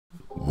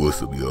What's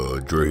up, y'all?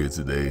 Dre here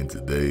today, and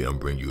today I'm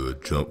bringing you a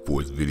Jump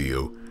Force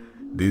video.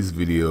 This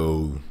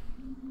gameplay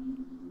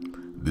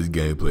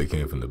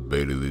came from the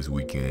beta this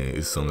weekend.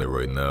 It's Sunday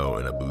right now,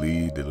 and I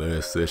believe the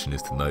last session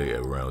is tonight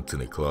at around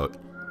 10 o'clock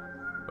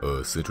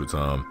Central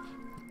Time.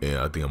 And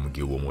I think I'm gonna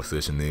get one more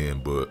session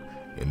in, but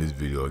in this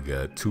video I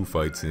got 2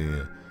 fights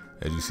in.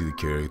 As you see the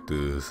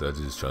characters, I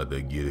just tried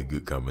to get a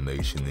good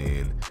combination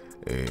in.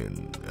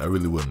 And I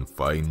really wasn't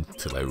fighting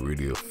till I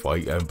really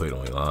fight. I haven't played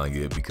online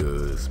yet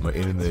because my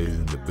internet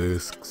isn't the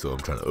best, so I'm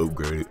trying to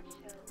upgrade it.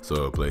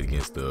 So I played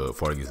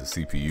fought against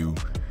the CPU,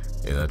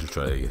 and I just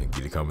try to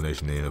get a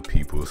combination in of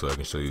people so I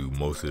can show you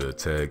most of the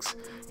attacks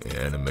and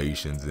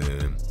animations.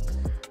 And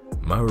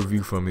my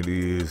review from it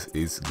is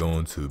it's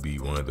going to be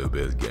one of the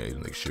best games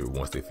next year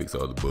once they fix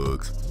all the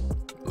bugs.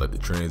 Like the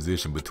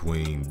transition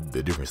between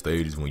the different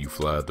stages when you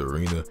fly out the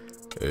arena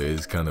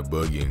is kind of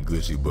buggy and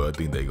glitchy, but I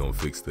think they're gonna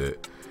fix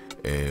that.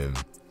 And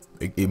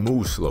it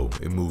moves slow.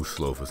 It moves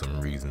slow for some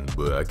reason,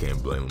 but I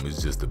can't blame them.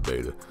 It's just a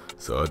beta.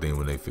 So I think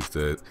when they fix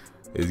that,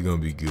 it's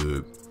gonna be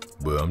good.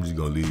 But I'm just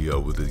gonna leave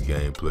y'all with this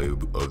gameplay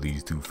of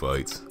these 2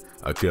 fights.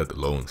 I cleared out the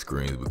loading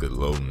screens because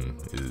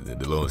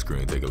the loading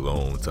screen take a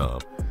long time.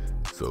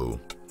 So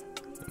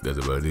that's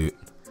about it.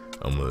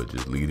 I'm gonna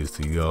just leave this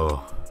to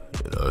y'all,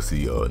 and I'll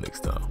see y'all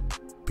next time.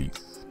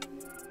 Peace.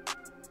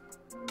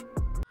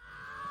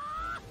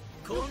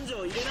 根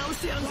性入れ直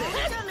してやんぜ。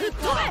吹っ飛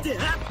べ。て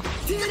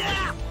り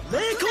ゃ霊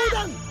光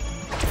弾。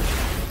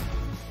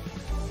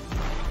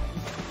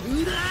う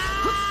だ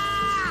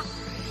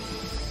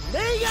ー。レ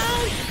イヤー。行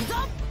くぞ。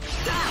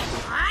だ。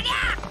ありゃ。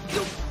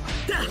よっ。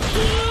だ。あ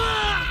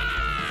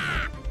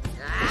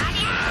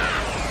りゃ。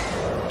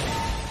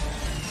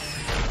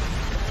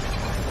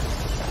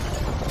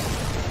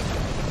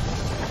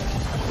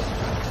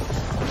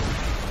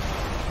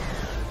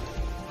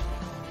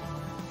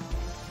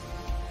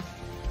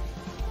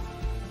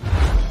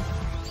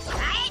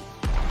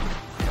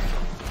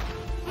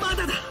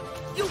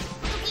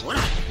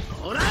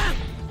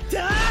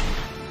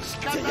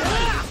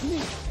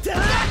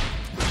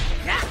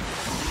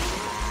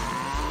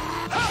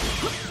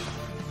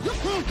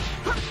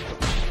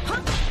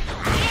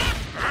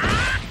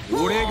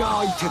俺が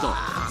相手だ。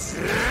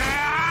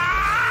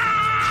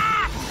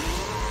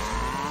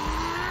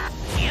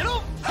やろ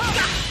う。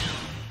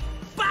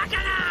バカな。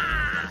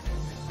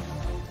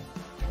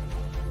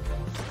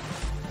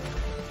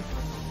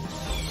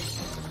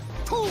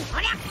とあ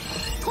りゃ。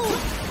と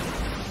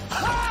は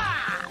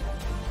あ。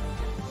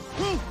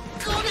こ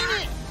れね。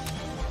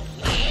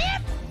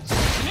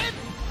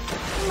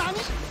何？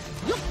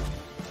よっ。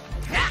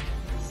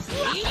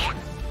いや。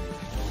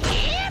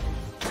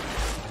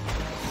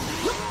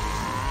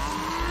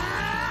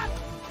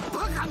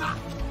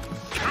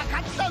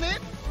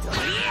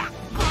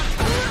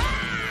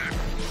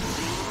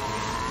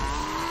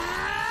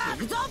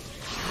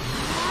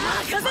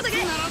任せと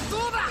け。ならどう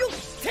だ。よっ。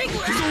てくぞ。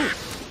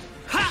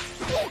はっ。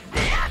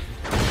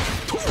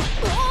と。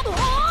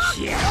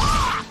いや。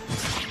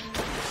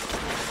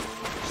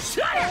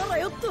しゃれ。ほら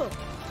よっと。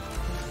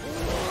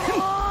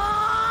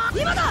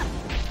今だ。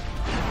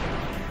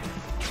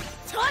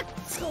ちょっ。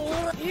そうだ。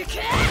行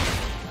け。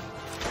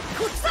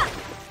こっちだ。よ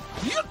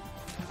っ。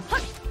は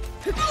い。こ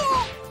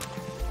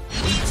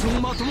いつを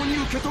まともに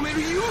受け止め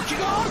る勇気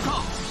がある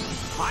か。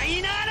ファ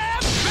イナルバ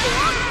ース。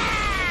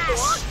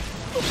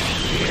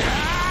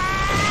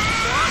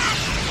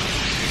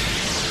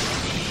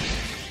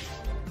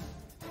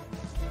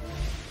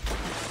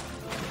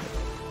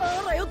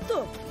あらよっと。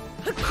捕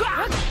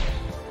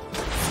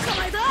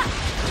まえた。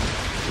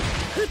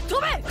吹っ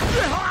飛べ。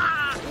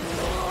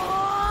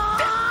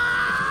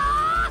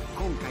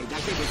今回だ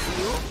けで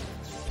すよ。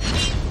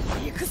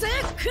行くぜ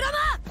クラマ。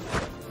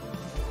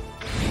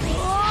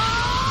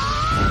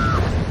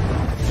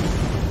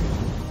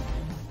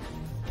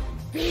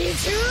美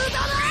獣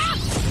だな。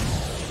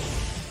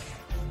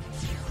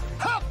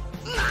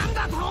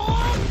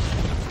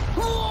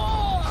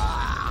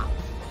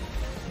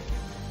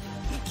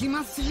行き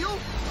ますよ。は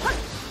い。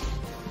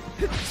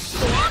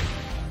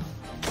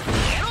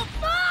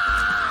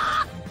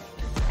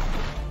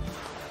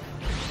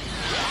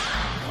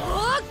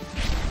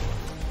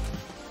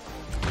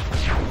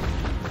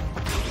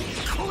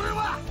これ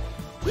は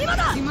今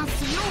だ。行きま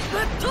すよ。ぶ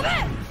っ飛べ。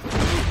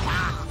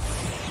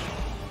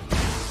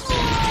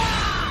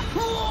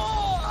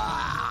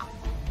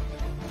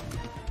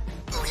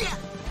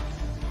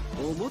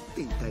思っ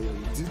ていたより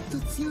ずっと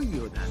強い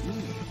ようだね。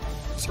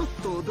ちょっ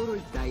と驚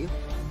いたよ。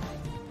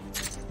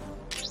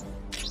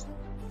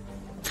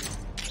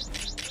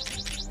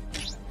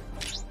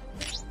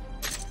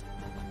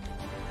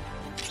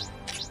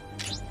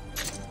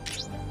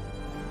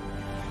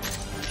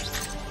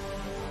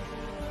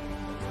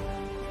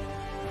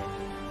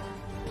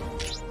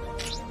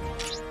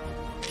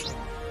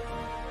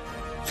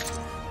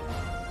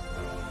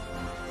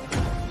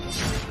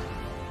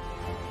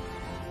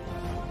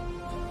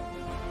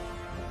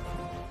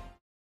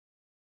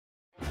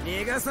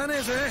逃がさね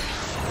えぜ。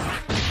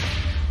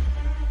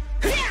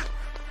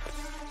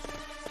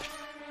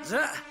じ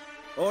ゃあ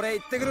俺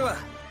行ってくるわ。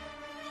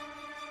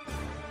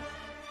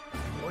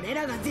俺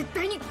らが絶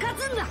対に勝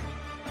つんだ。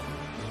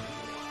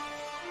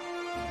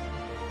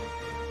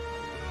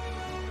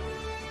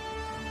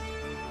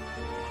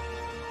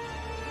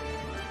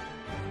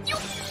よっ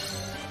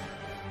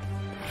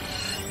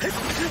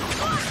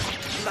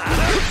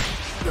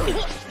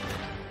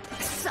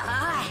さ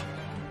あ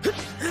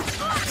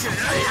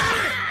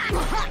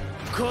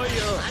来い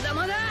よ。まだ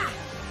まだ。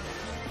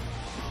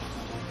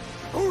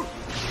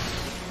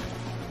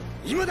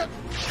今だ。こ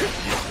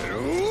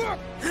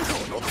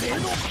の程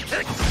度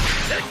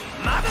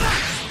まだだ。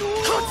こ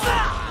っちだ。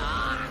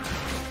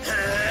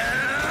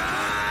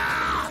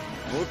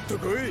もっと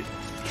来い。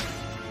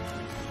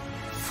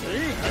1080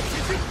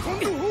今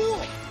度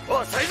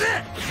遅いぜ。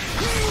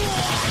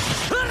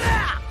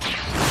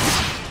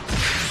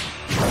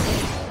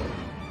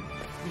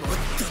もっ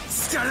と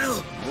力を。も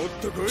っ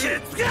と来い。ケ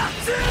ツが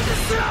強く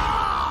しろ。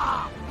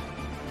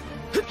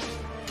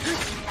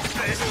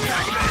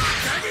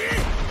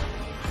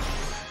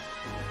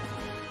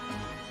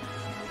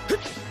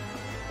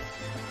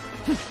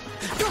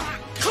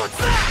こっち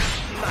だ。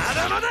まだ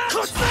まだ。こ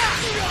っちだ。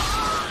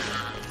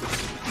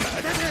ま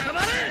だではま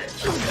れ。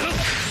も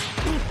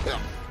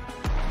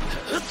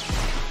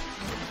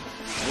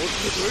っ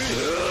と来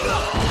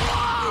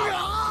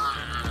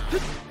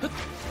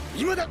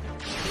い。今だ。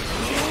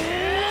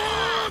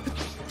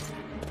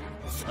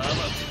さあ待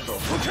ってどこ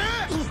か。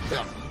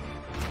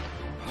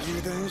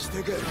油断した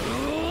か。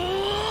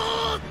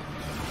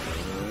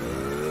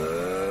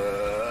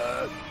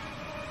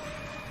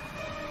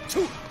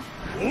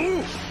おお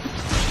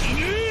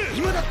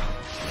今だ。こ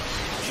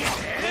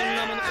んな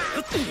もの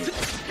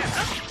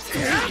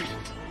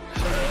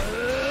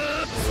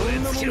そん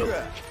なもんか。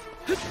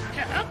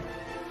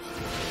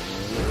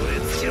これ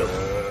つしろ。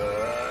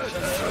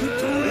三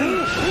頭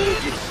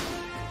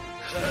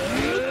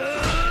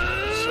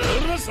そ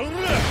らそらね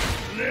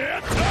や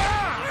った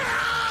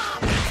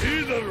い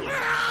いだろ。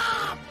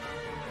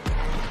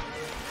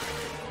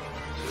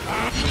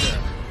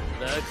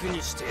楽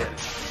にしてやる。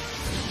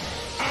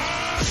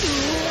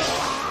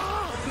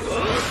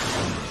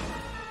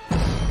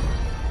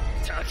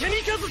竹見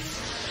和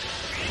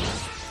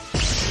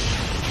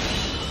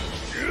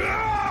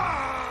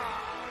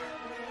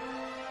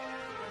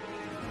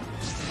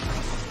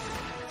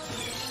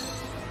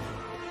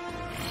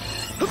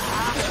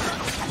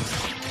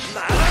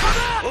まだまだ。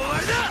終わ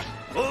りだ。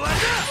終わり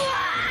だ。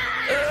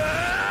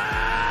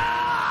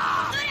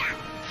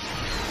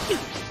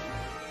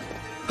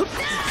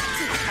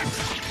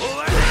終わ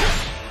りだ。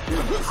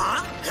は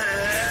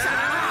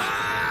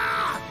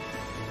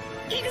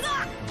行くぞ。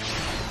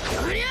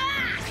おりゃよ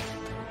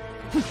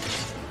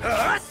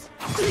し。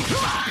終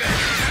わ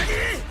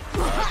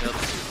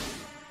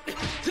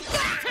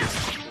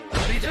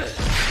りだ。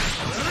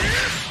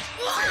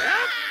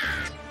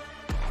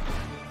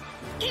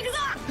行くぞ。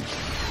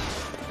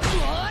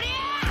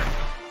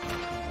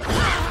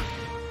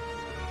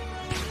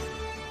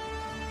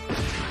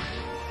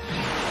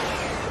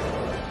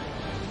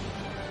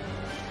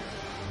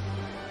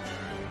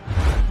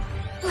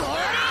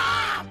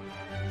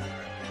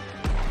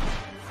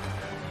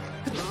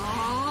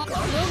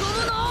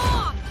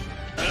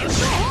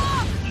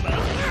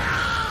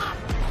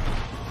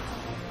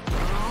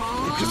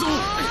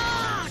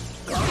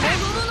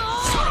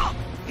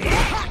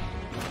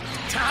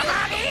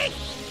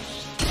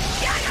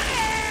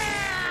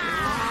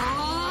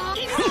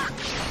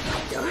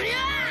おりゃ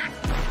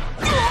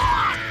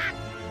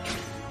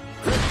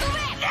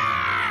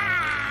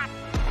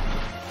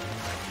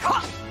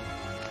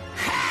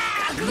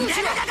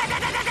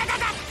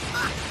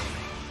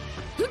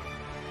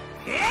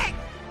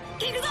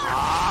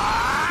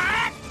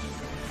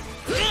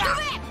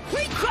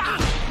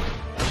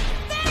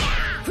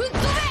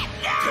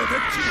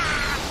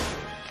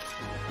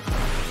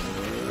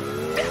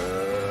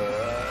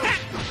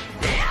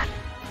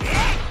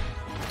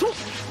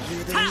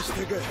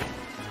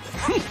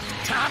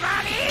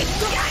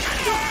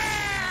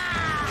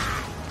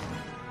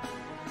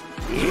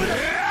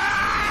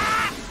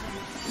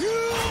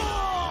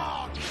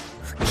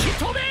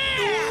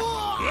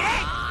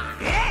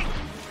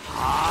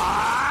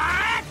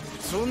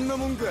そんな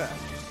もんか。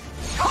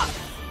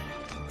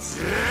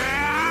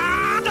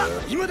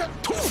今だ。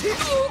調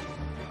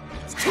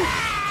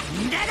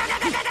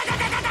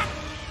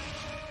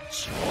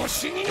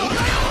子に乗るなよ。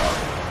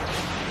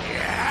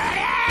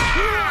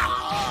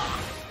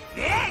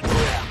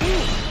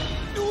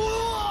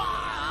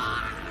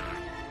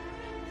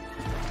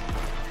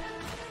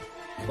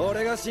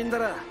俺が死んだ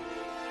ら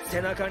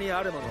背中に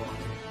あるもの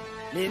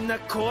みんな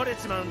壊れ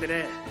ちまうんで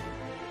ね。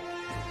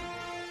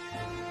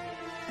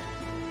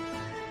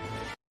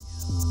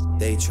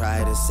They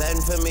try to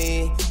send for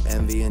me,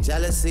 envy and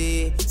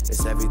jealousy.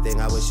 It's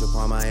everything I wish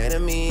upon my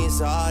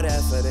enemies. All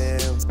that for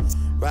them,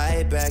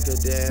 right back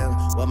at them.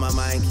 What my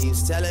mind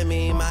keeps telling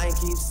me,